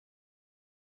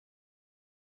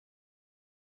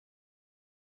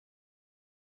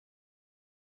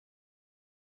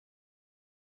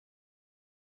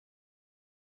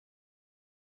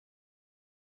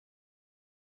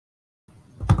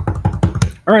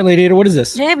All right, Lady Ada, what is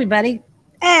this? Hey, everybody,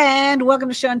 and welcome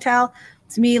to Show and Tell.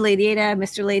 It's me, Lady Ada,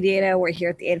 Mr. Lady Ada. We're here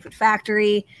at the 8 Foot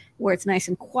Factory, where it's nice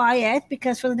and quiet,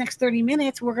 because for the next 30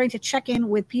 minutes, we're going to check in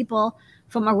with people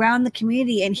from around the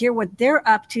community and hear what they're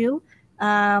up to.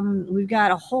 We've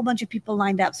got a whole bunch of people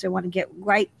lined up, so I want to get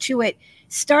right to it.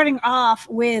 Starting off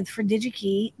with, for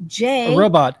DigiKey, Jay. A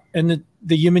robot and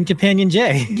the human companion,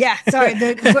 Jay. Yeah, sorry,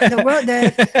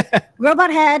 the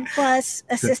robot head plus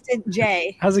assistant,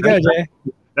 Jay. How's it going, Jay?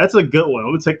 That's a good one.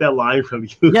 I'm gonna take that line from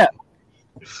you. Yeah.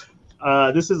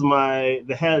 This is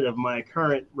the head of my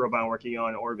current robot I'm working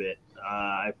on, Orbit.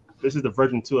 This is the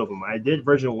version 2 of them. I did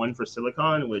version 1 for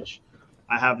Silicon, which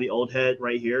I have the old head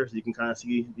right here, so you can kind of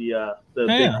see the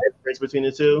big difference between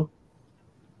the two.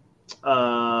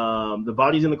 The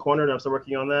body's in the corner, and I'm still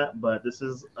working on that. But this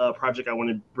is a project I want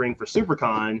to bring for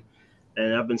SuperCon,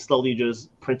 and I've been slowly just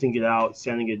printing it out,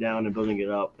 sanding it down, and building it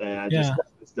up. And I just got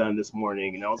this done this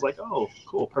morning, and I was like, "Oh,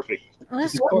 cool, perfect." Well,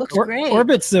 this looks great.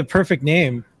 Orbit's the perfect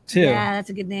name too. Yeah, that's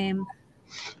a good name.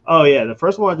 Oh yeah, the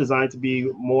first one I designed to be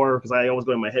more, because I always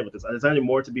go in my head with this. I designed it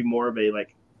more to be more of a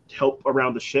like help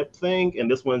around the ship thing,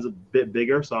 and this one's a bit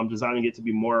bigger, so I'm designing it to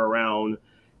be more around.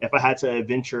 If I had to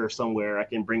adventure somewhere, I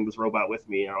can bring this robot with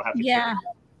me, and I don't have to. Yeah,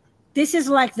 this is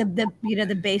like the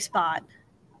the base bot.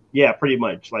 Yeah, pretty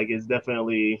much. Like it's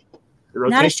definitely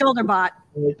not a shoulder bot.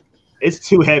 It's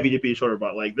too heavy to be a shoulder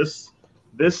bot. Like this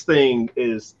thing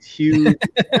is huge.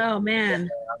 Oh man.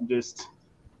 I'm just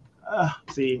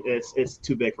see, it's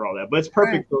too big for all that, but it's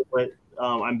perfect for what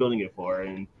I'm building it for,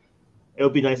 and it'll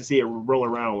be nice to see it roll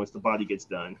around once the body gets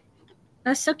done.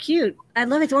 That's so cute. I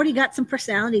love it. It's already got some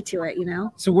personality to it, you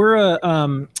know? So we're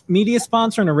a media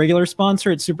sponsor and a regular sponsor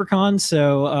at SuperCon.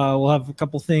 So we'll have a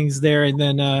couple things there. And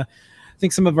then I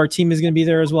think some of our team is going to be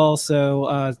there as well.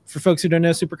 So for folks who don't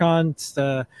know SuperCon, it's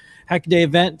the Hackaday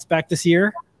event. It's back this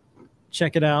year.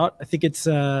 Check it out. I think it's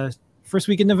first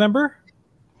week in November.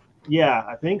 Yeah,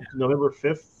 I think November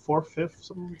 5th, 4th, 5th,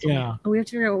 something. Yeah. Oh, we have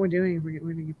to figure out what we're doing. We're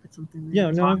going to put something there.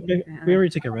 Yeah, no, we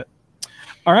already took care of it.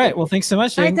 All right. Well, thanks so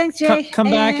much. All right, thanks, Jay.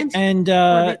 Come back, and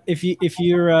if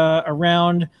you're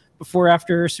around before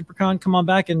after SuperCon, come on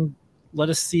back and let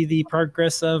us see the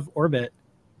progress of Orbit.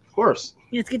 Of course.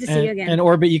 Yeah, it's good to see you again. And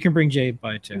Orbit, you can bring Jay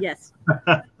by too. Yes.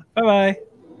 Bye-bye. Bye.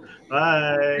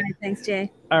 All right, thanks,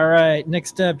 Jay. All right.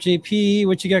 Next up, JP,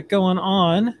 what you got going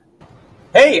on?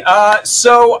 Hey,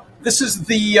 so this is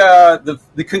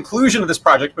the conclusion of this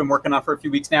project I've been working on for a few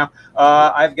weeks now.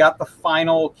 I've got the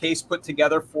final case put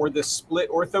together for this split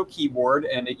ortho keyboard,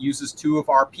 and it uses 2 of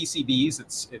our PCBs.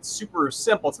 It's super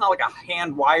simple. It's not like a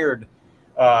hand wired,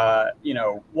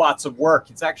 lots of work.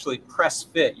 It's actually press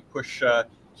fit. You push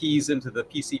keys into the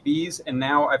PCBs, and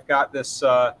now I've got this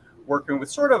working with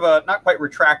sort of a not quite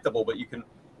retractable, but you can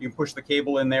push the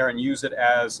cable in there and use it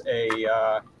as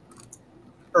a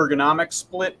ergonomic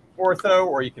split ortho,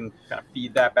 or you can kind of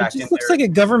feed that back in there. It looks like a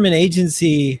government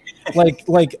agency, like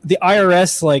the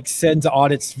IRS like sends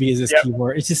audits via this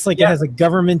keyboard. It's just like it has a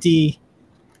governmenty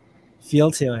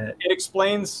feel to it. It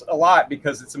explains a lot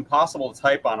because it's impossible to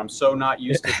type on. I'm so not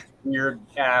used to this weird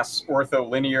ass ortho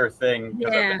linear thing.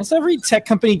 Yeah. Also, every tech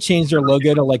company changed their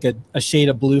logo to like a shade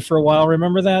of blue for a while.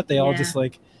 Remember that? They all just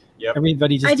like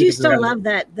everybody just. I do still love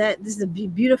that. This is a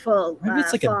beautiful. Maybe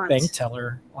it's like font. a bank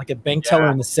teller,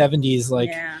 in the 70s.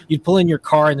 Like you'd pull in your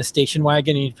car in the station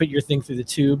wagon and you'd put your thing through the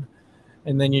tube,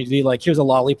 and then you'd be like, "Here's a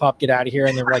lollipop, get out of here!"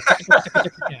 And they're like,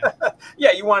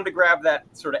 "Yeah, you wanted to grab that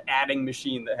sort of adding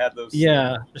machine that had those."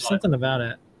 Yeah, there's something about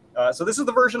it. So this is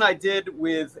the version I did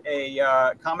with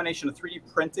a combination of 3D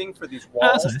printing for these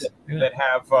walls that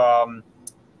have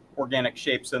organic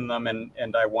shapes in them,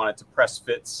 and I wanted to press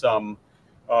fit some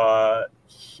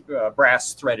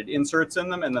brass threaded inserts in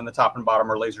them, and then the top and bottom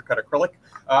are laser cut acrylic.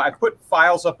 I put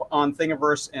files up on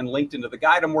Thingiverse and linked into the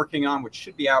guide I'm working on, which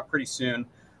should be out pretty soon.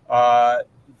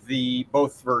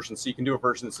 Both versions, so you can do a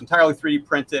version that's entirely 3D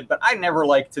printed, but I never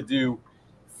like to do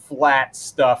flat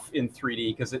stuff in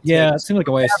 3D because it seems like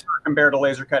a waste compared to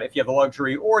laser cut if you have the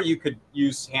luxury, or you could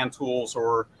use hand tools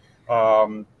or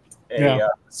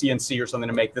CNC or something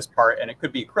to make this part, and it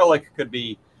could be acrylic, it could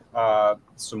be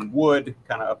some wood,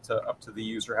 kind of up to the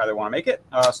user how they want to make it.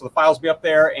 So the files will be up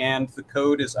there, and the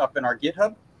code is up in our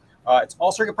GitHub. It's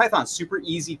all CircuitPython, super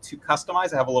easy to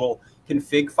customize. I have a little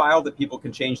config file that people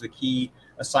can change the key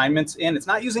assignments in. It's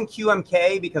not using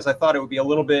QMK because I thought it would be a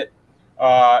little bit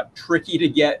tricky to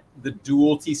get the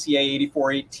dual TCA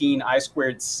 8418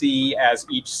 I2C as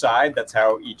each side. That's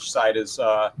how each side is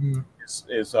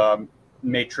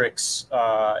matrix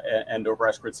and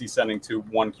over I2C sending to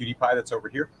one QtPy that's over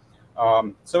here.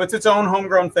 So it's its own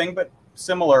homegrown thing, but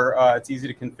similar. It's easy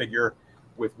to configure.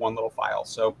 with one little file.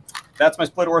 So that's my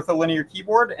split ortho linear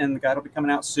keyboard, and the guide will be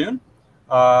coming out soon.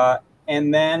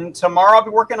 And then tomorrow I'll be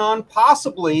working on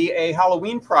possibly a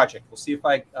Halloween project. We'll see if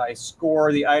I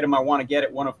score the item I want to get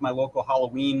at one of my local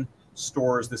Halloween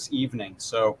stores this evening.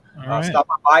 So stop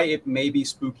by. It may be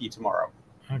spooky tomorrow.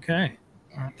 Okay.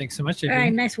 All right, thanks so much, JP. All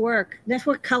right, nice work. Nice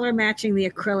work color matching the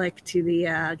acrylic to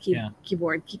the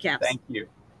keyboard keycaps. Thank you.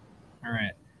 All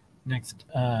right. Next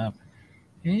up.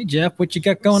 Hey, Jeff, what you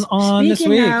got going on this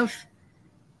week? Speaking of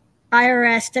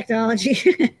IRS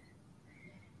technology.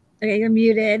 Okay, you're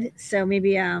muted, so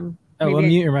maybe unmute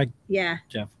your mic. Yeah.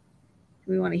 Jeff.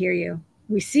 We want to hear you.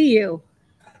 We see you.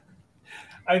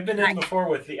 I've been in before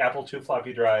with the Apple II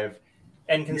floppy drive,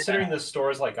 and considering this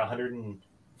store is like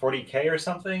 140K or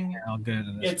something, I'll go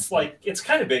to this. it's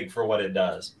kind of big for what it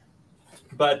does.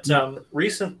 But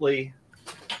recently,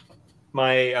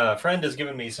 my friend has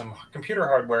given me some computer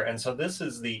hardware, and so this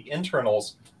is the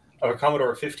internals of a Commodore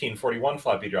 1541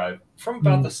 floppy drive from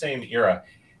about the same era.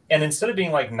 And instead of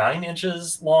being like 9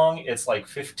 inches long, it's like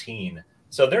 15.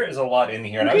 So there is a lot in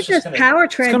here. And I was just going to power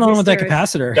transistors. What's going on with that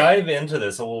capacitor? Dive into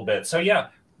this a little bit. So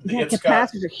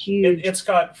capacitors are huge. It's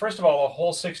got, first of all, a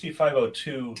whole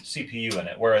 6502 CPU in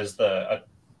it, whereas the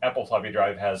Apple floppy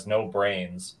drive has no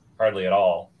brains, hardly at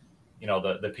all. You know,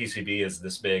 the PCB is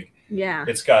this big. Yeah.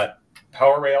 It's got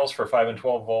power rails for 5 and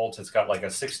 12 volts. It's got like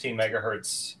a 16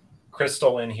 megahertz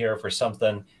crystal in here for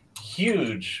something.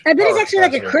 Huge. I bet it's actually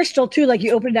like a crystal too. Like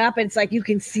you open it up and it's like you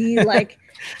can see like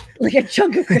a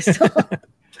chunk of crystal.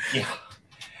 Yeah.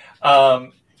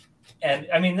 And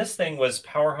I mean, this thing was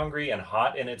power hungry and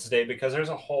hot in its day because there's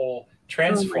a whole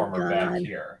transformer back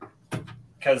here.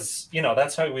 Because, you know,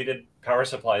 that's how we did power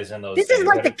supplies in those days. This is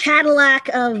like the Cadillac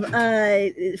of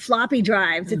floppy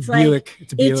drives. It's like Buick.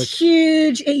 It's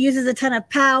huge. It uses a ton of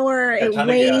power. It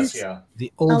weighs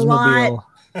the Oldsmobile.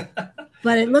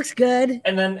 But it looks good.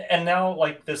 And now,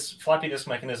 like this floppy disk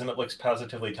mechanism, it looks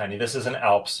positively tiny. This is an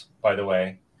Alps, by the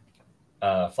way,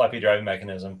 floppy drive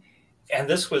mechanism. And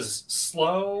this was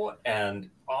slow and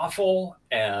awful.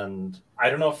 And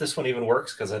I don't know if this one even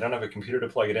works because I don't have a computer to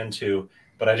plug it into.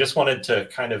 But I just wanted to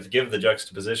kind of give the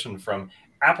juxtaposition from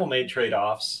Apple-made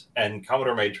trade-offs and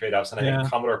Commodore-made trade-offs. And I think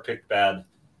Commodore picked bad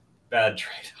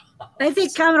trade-offs. I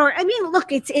think Commodore. I mean,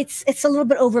 look, it's a little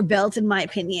bit overbuilt in my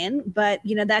opinion, but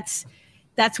you know that's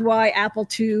why Apple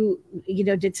II, you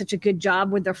know, did such a good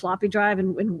job with their floppy drive,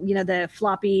 and you know the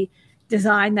floppy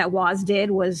design that Woz did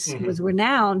was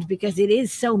renowned because it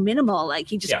is so minimal. Like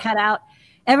he just cut out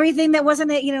everything that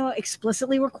wasn't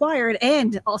explicitly required,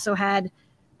 and also had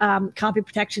copy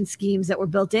protection schemes that were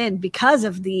built in because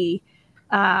of the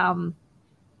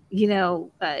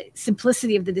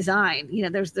simplicity of the design. You know,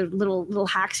 there's the little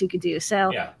hacks you could do.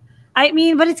 So I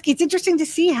mean, but it's interesting to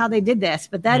see how they did this,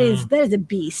 but that is a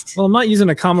beast. Well, I'm not using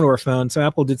a Commodore phone, so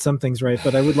Apple did some things right,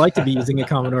 but I would like to be using a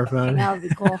Commodore phone. That would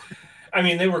be cool. I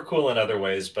mean, they were cool in other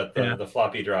ways, but the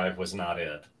floppy drive was not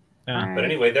it. But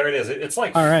anyway, there it is. It's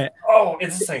like, all right. Oh,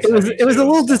 it's the same. It was a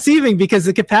little deceiving because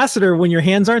the capacitor, when your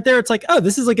hands aren't there, it's like, oh,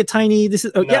 this is like a tiny. This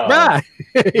is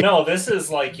no, this is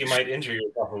like you might injure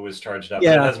yourself if it was charged up.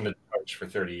 Yeah. It hasn't been charged for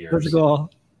 30 years. That's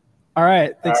cool. All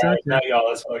right, thanks. All right, now y'all,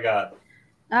 that's what I got.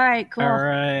 All right, cool. All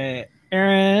right,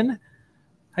 Aaron,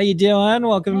 how you doing?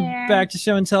 Welcome back to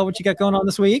Show and Tell. What you got going on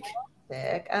this week?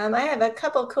 I have a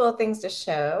couple cool things to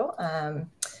show.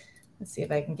 Let's see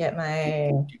if I can get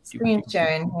my screen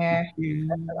sharing here.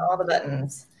 All the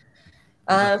buttons.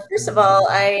 First of all,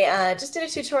 I just did a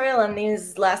tutorial on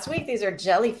these last week. These are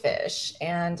jellyfish,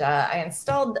 and I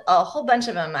installed a whole bunch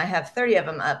of them. I have 30 of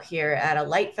them up here at a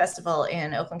light festival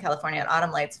in Oakland, California, at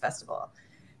Autumn Lights Festival.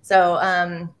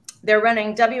 So they're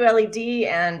running WLED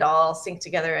and all synced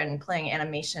together and playing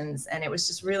animations, and it was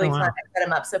just really fun. I set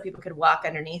them up so people could walk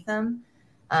underneath them.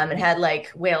 It had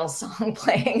like whale song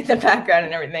playing in the background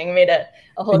and everything. Made a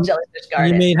whole jellyfish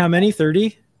garden. You made how many?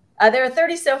 30? There are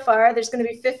 30 so far. There's going to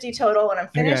be 50 total when I'm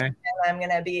finished. And I'm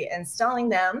going to be installing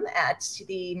them at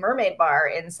the Mermaid Bar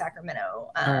in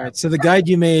Sacramento. All right. So the guide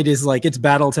you made is like, it's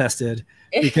battle tested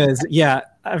because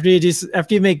after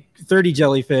you make 30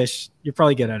 jellyfish, you're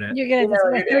probably good at it. You're good.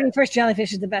 The 31st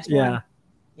jellyfish is the best one.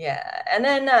 Yeah. And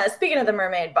then speaking of the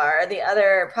Mermaid Bar, the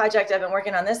other project I've been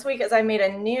working on this week is I made a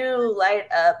new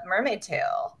light up mermaid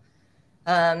tail.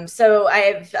 So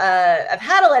I've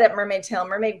had a light up mermaid tail,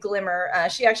 Mermaid Glimmer.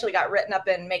 She actually got written up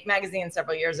in Make Magazine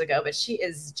several years ago, but she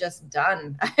is just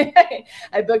done.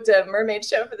 I booked a mermaid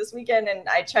show for this weekend and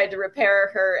I tried to repair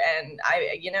her, and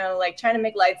like trying to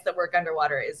make lights that work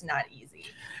underwater is not easy.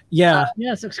 Yeah.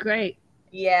 This looks great.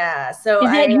 Yeah. So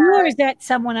is that you or is that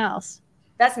someone else?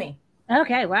 That's me.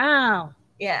 Okay. Wow.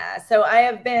 Yeah, so I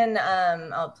have been,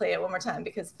 I'll play it one more time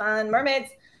because fun,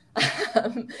 mermaids.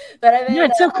 But I've been,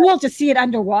 it's so cool to see it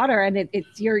underwater, and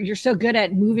you're so good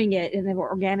at moving it in an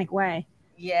organic way.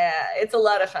 Yeah, it's a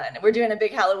lot of fun. We're doing a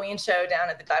big Halloween show down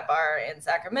at the dive bar in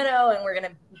Sacramento, and we're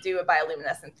going to do a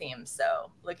bioluminescent theme.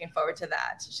 So looking forward to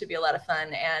that. It should be a lot of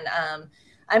fun. And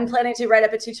I'm planning to write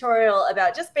up a tutorial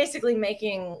about just basically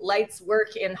making lights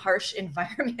work in harsh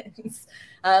environments.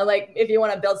 Like if you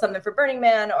want to build something for Burning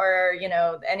Man or, you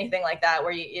know, anything like that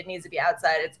where it needs to be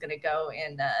outside, it's going to go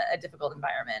in a difficult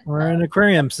environment. Or an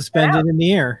aquarium suspended in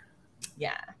the air.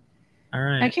 Yeah. All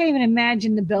right. I can't even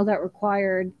imagine the build out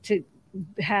required to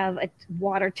have a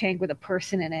water tank with a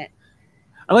person in it.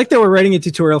 I like that we're writing a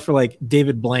tutorial for like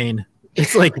David Blaine.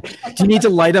 It's like, do you need to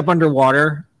light up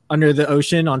underwater, under the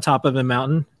ocean, on top of a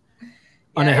mountain,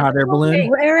 on a hot air balloon?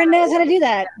 Well, Aaron knows how to do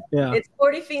that. Yeah. It's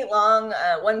 40 feet long,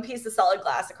 one piece of solid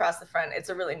glass across the front. It's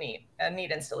a really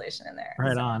neat installation in there.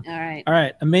 Right on. All right. All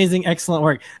right. Amazing. Excellent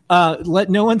work. Let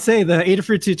no one say the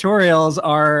Adafruit tutorials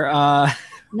are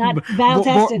not battle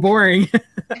tested. Boring.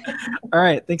 All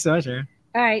right. Thanks so much, Aaron.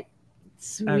 All right.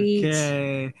 Sweet.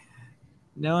 Okay.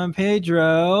 Noah and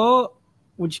Pedro,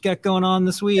 what you got going on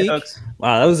this week?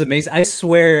 Wow, that was amazing. I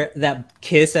swear that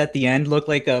kiss at the end looked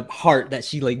like a heart that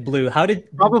she like blew. How did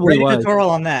probably was tutorial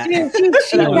on that? You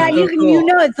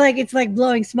know, it's like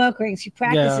blowing smoke rings. She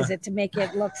practices it to make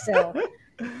it look so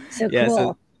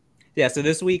cool. So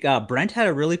this week, Brent had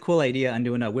a really cool idea on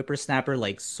doing a whippersnapper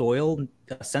like soil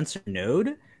sensor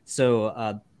node.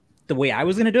 So the way I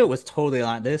was gonna do it was totally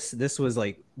on this. This was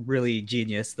like really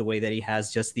genius. The way that he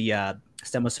has just the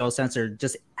stem soil sensor,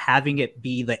 just having it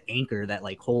be the anchor that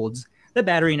like holds the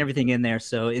battery and everything in there.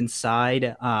 So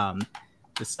inside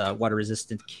this water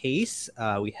resistant case,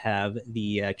 we have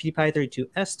the QT-Py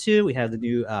 32S2. We have the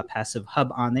new passive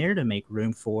hub on there to make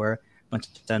room for a bunch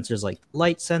of sensors like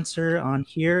light sensor on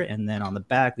here. And then on the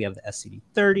back, we have the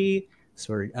SCD30.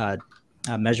 So we're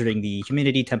measuring the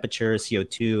humidity, temperature,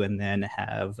 CO2, and then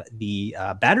have the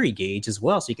battery gauge as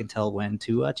well. So you can tell when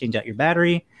to change out your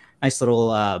battery. Nice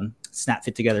little snap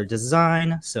fit together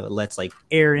design. So it lets like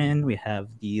air in. We have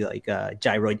the like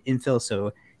gyroid infill. So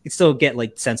you can still get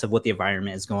like sense of what the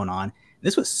environment is going on.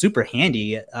 This was super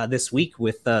handy this week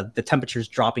with the temperatures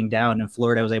dropping down in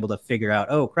Florida. I was able to figure out,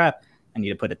 oh crap, I need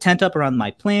to put a tent up around my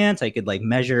plants. I could like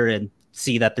measure and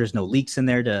see that there's no leaks in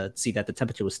there to see that the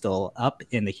temperature was still up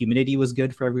and the humidity was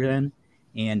good for everyone.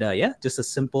 And yeah, just a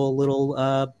simple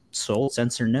little soil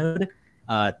sensor node.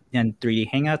 And 3D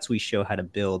Hangouts, we show how to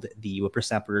build the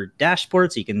whippersnapper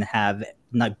dashboard so you can have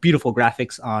beautiful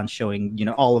graphics on showing, you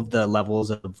know, all of the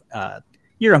levels of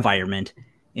your environment.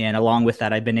 And along with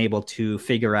that, I've been able to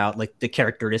figure out like the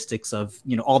characteristics of,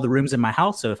 you know, all the rooms in my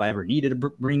house. So if I ever needed to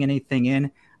bring anything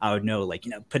in, I would know, like,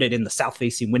 you know, put it in the south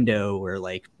facing window, or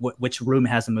like which room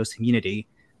has the most humidity.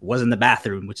 It was in the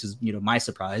bathroom, which is, you know, my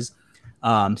surprise.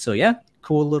 So yeah,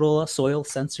 cool little soil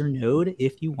sensor node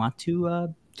if you want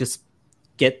to just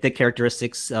get the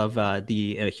characteristics of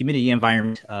the humidity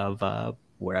environment of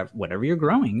whatever you're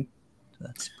growing. So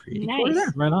that's pretty cool.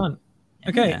 Right on.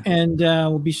 Okay, yeah. And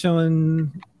we'll be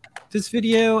showing this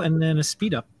video and then a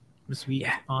speed up this week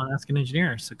on Ask an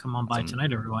Engineer. So come on by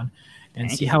tonight, everyone,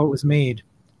 and see how it was made.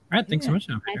 All right, thanks so much.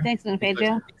 Thanks,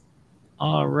 Pedro.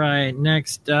 All right,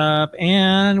 next up,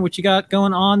 and what you got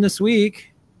going on this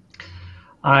week?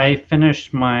 I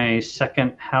finished my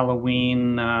second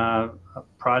Halloween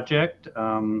project.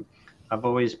 I've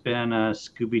always been a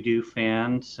Scooby-Doo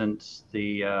fan since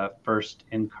the first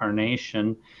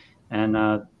incarnation,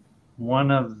 and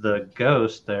one of the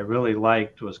ghosts that I really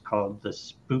liked was called the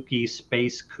Spooky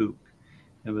Space Kook.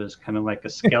 It was kind of like a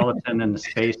skeleton in a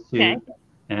spacesuit,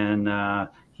 and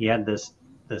he had this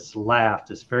laugh,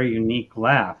 this very unique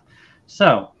laugh.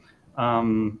 So,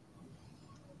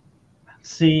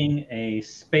 seeing a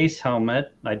space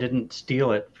helmet, I didn't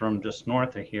steal it from just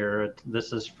north of here.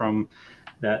 This is from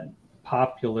that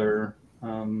popular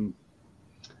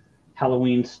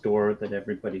Halloween store that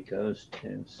everybody goes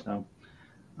to. So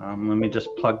let me just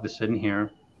plug this in here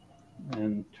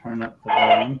and turn up the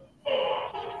volume.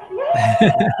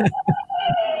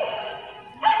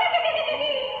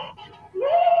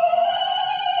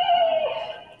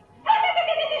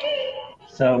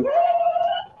 So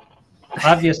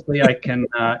obviously I can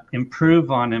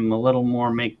improve on him a little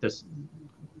more, make this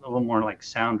a little more like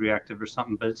sound reactive or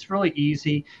something, but it's really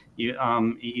easy. It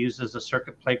uses a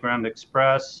Circuit Playground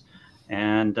Express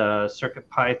and Circuit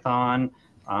Python.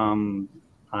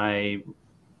 I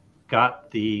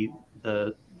got the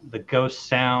ghost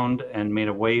sound and made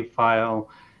a wave file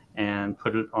and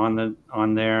put it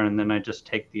on there, and then I just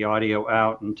take the audio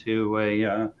out into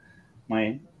a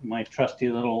my trusty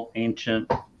little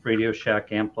ancient Radio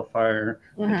Shack amplifier.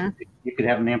 Uh-huh. You could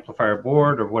have an amplifier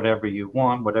board or whatever you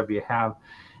want, whatever you have.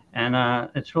 And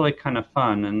it's really kind of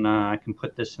fun. And I can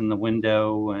put this in the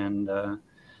window and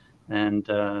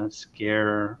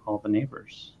scare all the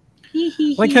neighbors.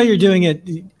 Like how you're doing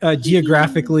it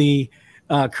geographically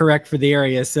correct for the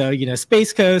area. So,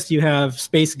 Space Coast, you have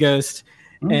Space Ghost.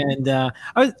 And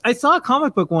I saw a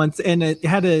comic book once, and it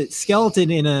had a skeleton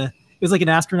it was like an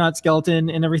astronaut skeleton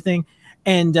and everything.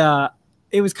 And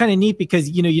it was kind of neat because,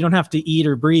 you don't have to eat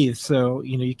or breathe. So,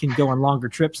 you can go on longer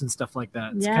trips and stuff like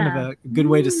that. It's kind of a good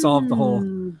way to solve the whole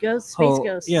Space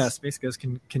Ghost. Yeah, Space Ghost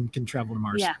can travel to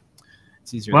Mars. Yeah.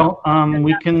 It's easier. Well,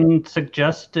 we can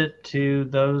suggest it to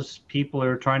those people who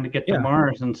are trying to get to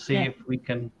Mars and see if we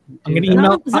can. I'm going to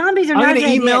email. Zombies are I'm not going to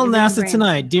an email idea, NASA brains.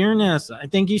 tonight, dear NASA. I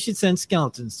think you should send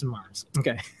skeletons to Mars.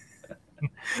 Okay.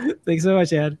 Thanks so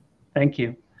much, Ed. Thank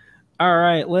you. All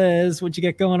right, Liz, what you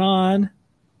got going on?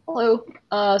 Hello.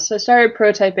 So I started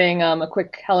prototyping a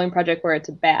quick Halloween project where it's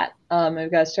a bat.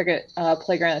 I've got a Circuit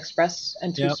Playground Express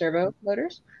and 2 servo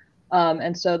motors.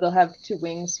 And so they'll have 2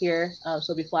 wings here, so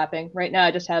they'll be flapping. Right now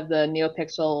I just have the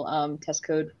NeoPixel test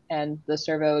code and the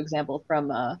servo example from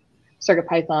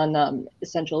CircuitPython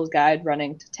Essentials Guide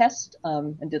running to test,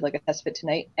 and did like a test fit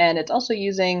tonight. And it's also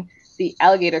using the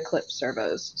alligator clip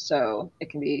servos, so it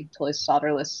can be totally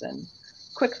solderless and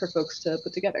quick for folks to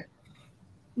put together.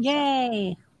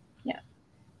 Yay! Yeah.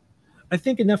 I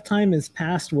think enough time has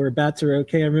passed where bats are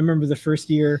okay. I remember the first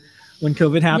year when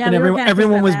COVID happened,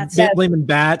 everyone was blaming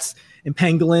bats and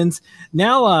pangolins.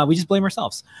 Now we just blame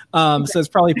ourselves. So it's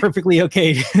probably perfectly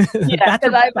okay. Yeah,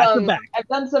 because I've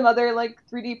done some other like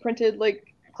 3D printed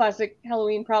like classic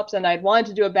Halloween props, and I'd wanted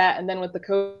to do a bat, and then with the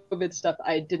COVID stuff,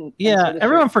 I didn't. Yeah,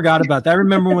 everyone forgot about that. I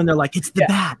remember when they're like, "It's the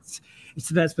bats, it's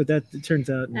the bats," but that it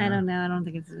turns out. No. I don't know. I don't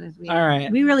think it's. All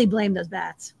right. We really blame those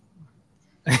bats.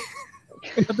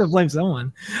 We have to blame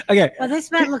someone. Okay. Well, this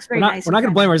bat looks very nice. We're not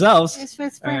going to blame ourselves.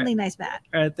 It's friendly, nice bat.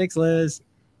 All right. Thanks, Liz.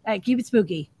 All right. Keep it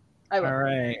spooky. All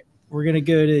right. We're going to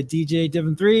go to DJ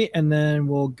Devon 3, and then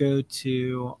we'll go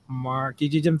to Mark.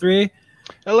 DJ Devon 3.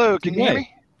 Hello. Can you hear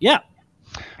me? Yeah.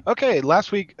 Okay.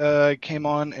 Last week, I came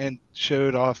on and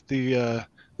showed off the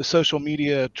social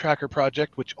media tracker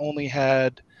project, which only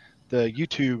had the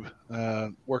YouTube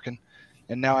working.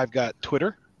 And now I've got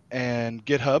Twitter and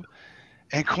GitHub.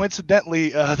 And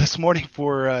coincidentally, this morning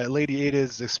for Lady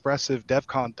Ada's expressive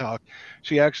DevCon talk,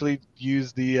 she actually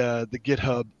used the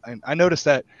GitHub. And I noticed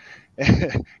that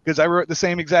because I wrote the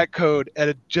same exact code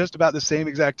at just about the same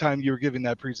exact time you were giving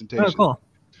that presentation. Oh,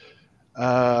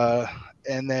 cool.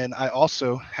 And then I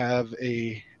also have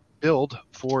a build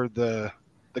for the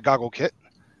goggle kit.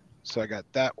 So I got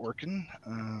that working.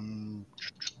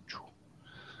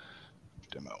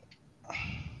 Demo.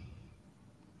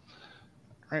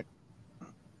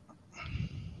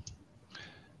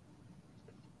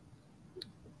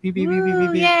 Beep, beep, beep, beep,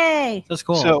 beep, beep. Yay! That's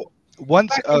cool. So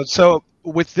so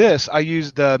with this, I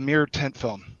used the mirror tent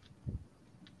film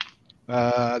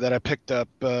that I picked up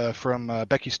from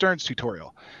Becky Stern's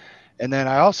tutorial, and then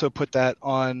I also put that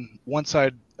on one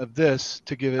side of this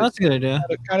to give it that's a good idea.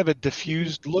 Kind of a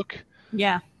diffused look.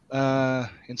 Yeah.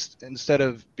 Instead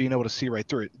of being able to see right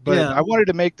through it, but I wanted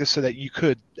to make this so that you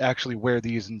could actually wear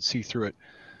these and see through it.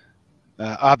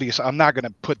 Obviously, I'm not going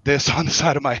to put this on the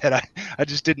side of my head. I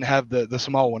just didn't have the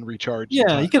small one recharged.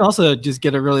 Yeah, you can also just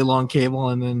get a really long cable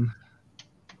and then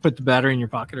put the battery in your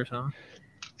pocket or something.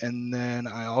 And then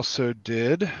I also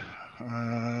did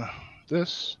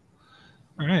this.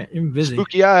 All right, you're busy.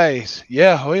 Spooky Eyes.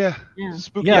 Yeah, oh yeah.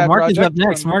 Spooky Eye Mark is up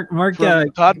project next. Mark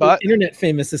Toddbot. Internet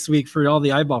famous this week for all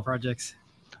the eyeball projects.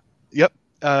 Yep.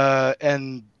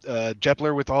 And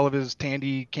Jepler with all of his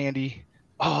Tandy candy.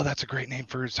 Oh, that's a great name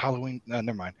for his Halloween. No,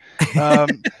 never mind.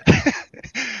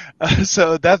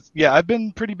 So I've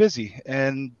been pretty busy,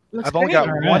 and I've only got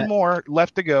one more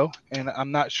left to go, and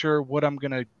I'm not sure what I'm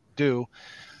gonna do.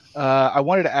 I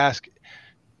wanted to ask,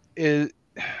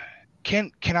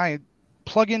 can I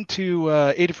plug into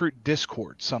Adafruit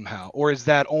Discord somehow, or is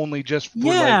that only just for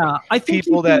I think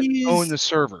people that own the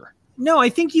server? No, I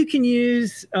think you can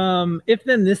use if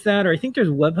then this that, or I think there's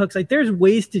webhooks. Like there's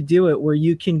ways to do it where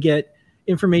you can get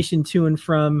information to and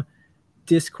from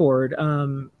Discord.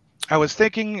 I was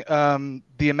thinking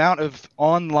the amount of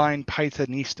online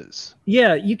Pythonistas.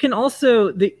 Yeah, you can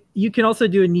also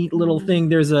do a neat little thing.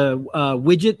 There's a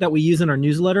widget that we use in our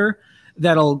newsletter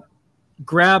that'll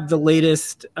grab the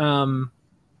latest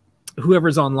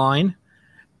whoever's online.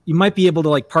 You might be able to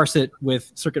like parse it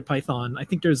with CircuitPython. I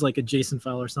think there's like a JSON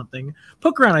file or something.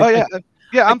 Poke around.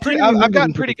 Yeah, I've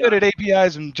gotten pretty good at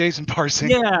APIs and JSON parsing.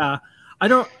 Yeah. I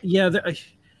don't. Yeah,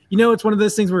 You know, it's one of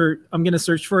those things where I'm going to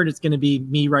search for it. It's going to be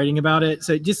me writing about it.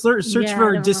 So just search Yeah, I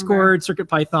for don't Discord,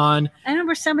 CircuitPython, I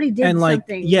remember somebody did and like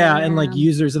something. and like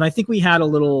users. And I think we had a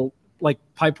little like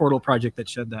PyPortal project that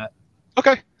showed that.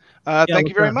 Okay. Yeah, Thank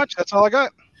you very look much. That's all I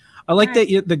got. I like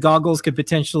Nice. that the goggles could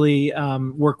potentially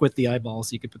work with the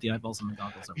eyeballs. You could put the eyeballs in the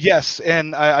goggles. Yes,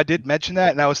 and I did mention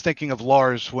that, and I was thinking of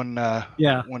Lars when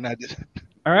when I did.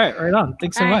 All right, right on.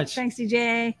 Thanks so All right, much. Thanks,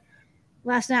 DJ.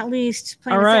 Last but not least,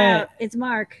 playing All us right. out, it's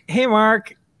Mark. Hey,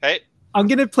 Mark. Hey. I'm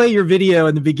gonna play your video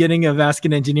in the beginning of Ask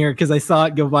an Engineer because I saw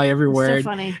it go by everywhere. It's so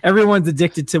funny. Everyone's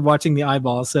addicted to watching the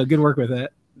eyeballs, so good work with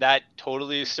it. That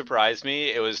totally surprised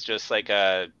me. It was just like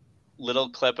a little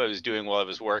clip I was doing while I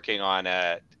was working on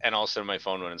it, and also my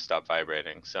phone wouldn't stop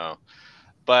vibrating. So,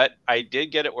 but I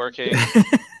did get it working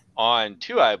on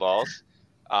 2 eyeballs.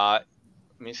 Let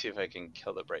me see if I can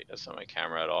kill the brightness on my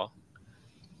camera at all.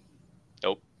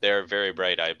 Nope, they're very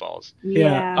bright eyeballs.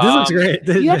 Yeah. This looks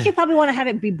great. You actually probably want to have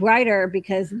it be brighter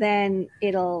because then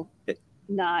it'll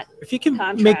not. If you can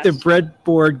contrast. make the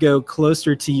breadboard go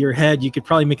closer to your head, you could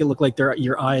probably make it look like they're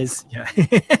your eyes. Yeah.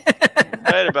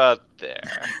 Right about there.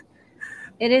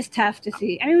 It is tough to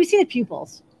see. I mean, we see the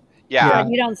pupils. Yeah.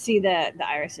 But you don't see the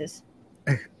irises.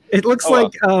 It looks Oh, well.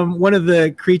 like one of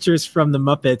the creatures from the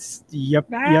Muppets. Yep.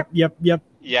 Ah. Yep. Yeah.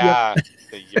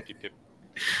 The yip, yip, yip.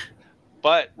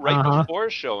 But right Uh-huh.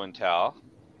 before show and tell,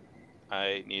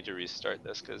 I need to restart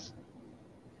this because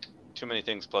too many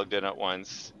things plugged in at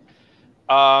once.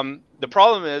 The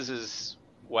problem is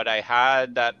what I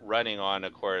had that running on,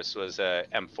 of course, was a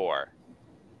M4,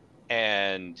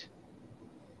 and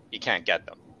you can't get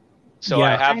them. So Yeah.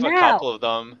 I have I a know. couple of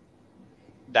them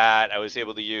that I was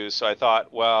able to use. So I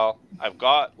thought, well, I've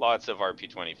got lots of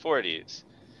RP2040s.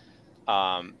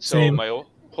 So Same. my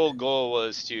whole goal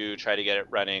was to try to get it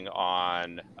running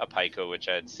on a Pico, which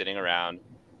I had sitting around.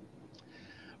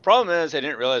 Problem is, I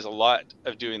didn't realize a lot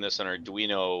of doing this on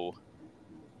Arduino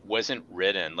wasn't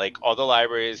written. Like all the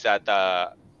libraries that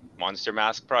the Monster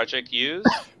Mask project used,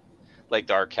 like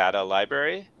the Arcata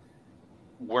library,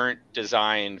 weren't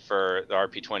designed for the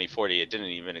RP2040. It didn't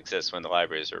even exist when the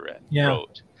libraries were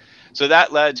wrote. So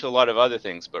that led to a lot of other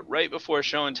things. But right before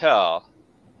show and tell,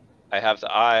 I have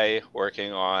the eye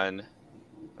working on an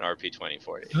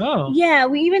RP2040. Oh.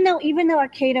 Yeah, even though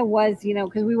Arcata was,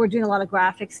 because we were doing a lot of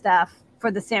graphic stuff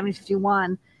for the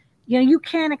 7051, you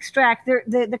can extract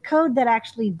the code that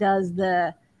actually does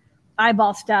the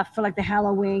eyeball stuff for like the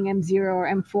Halloween M0 or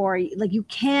M4. Like you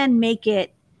can make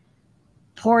it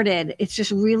ported. It's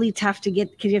just really tough to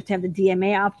get because you have to have the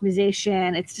DMA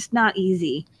optimization. It's just not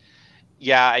easy.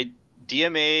 Yeah,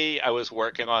 DMA I was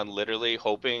working on literally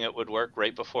hoping it would work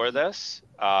right before this,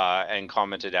 and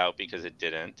commented out because it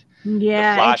didn't.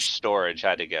 Yeah, the flash storage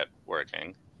had to get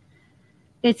working.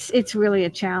 It's really a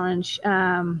challenge.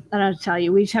 I don't know to tell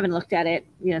you. We just haven't looked at it.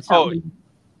 It's not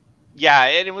Yeah,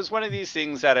 and it was one of these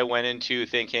things that I went into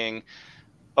thinking,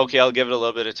 okay, I'll give it a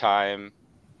little bit of time,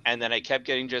 and then I kept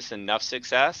getting just enough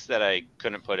success that I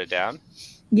couldn't put it down.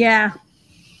 Yeah.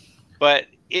 But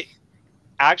it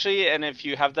actually, and if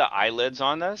you have the eyelids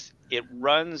on this, it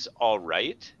runs all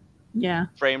right. Yeah.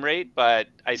 Frame rate, but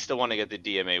I still want to get the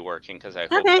DMA working because I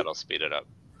hope Okay. that'll speed it up.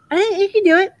 I think you can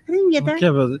do it. I think you can get Okay,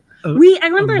 there. I I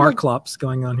remember, a like- Marklops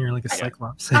going on here, like a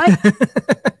Cyclops.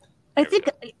 I think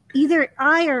either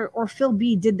I or Phil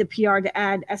B did the PR to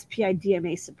add SPI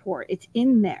DMA support. It's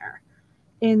in there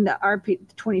in the RP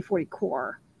 2040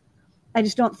 core. I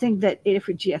just don't think that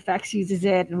Adafruit GFX uses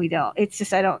it, and we don't. It's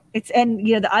just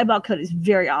the eyeball code is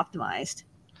very optimized.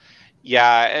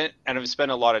 Yeah, and I've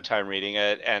spent a lot of time reading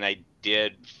it, and I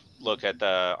did look at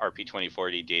the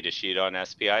RP2040 datasheet on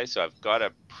SPI, so I've got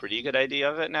a pretty good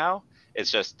idea of it now.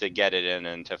 It's just to get it in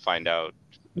and to find out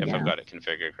if Yeah. I've got it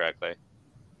configured correctly.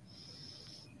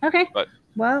 Okay. But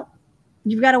Well,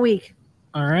 you've got a week.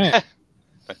 All right.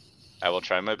 I will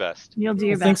try my best. You'll do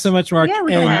your best. Thanks so much, Mark. Yeah,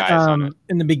 we and, can have- My eyes on it.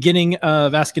 in the beginning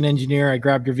of Ask an Engineer, I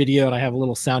grabbed your video and I have a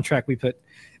little soundtrack we put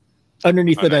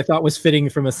underneath that Okay. I thought was fitting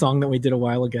from a song that we did a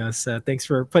while ago. So thanks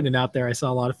for putting it out there. I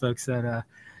saw a lot of folks that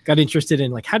got interested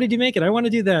in like, how did you make it? I want to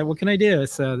do that. What can I do?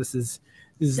 So this is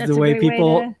That's the a way great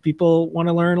way people want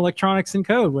to learn electronics and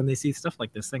code when they see stuff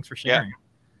like this. Thanks for sharing.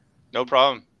 No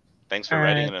problem. Thanks for All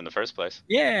writing right. it in the first place.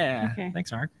 Yeah. Okay.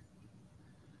 Thanks, Mark.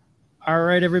 All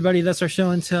right, everybody. That's our show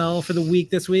and tell for the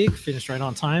week this week. Finished right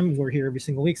on time. We're here every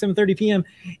single week, 7:30 p.m.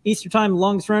 Eastern Time,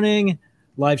 longest running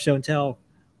live show and tell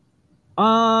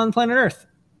on planet Earth.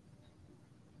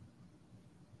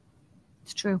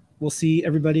 It's true. We'll see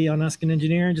everybody on Ask an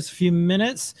Engineer in just a few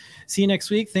minutes. See you next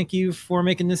week. Thank you for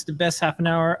making this the best half an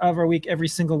hour of our week every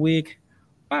single week.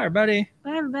 Bye, everybody.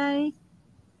 Bye, everybody.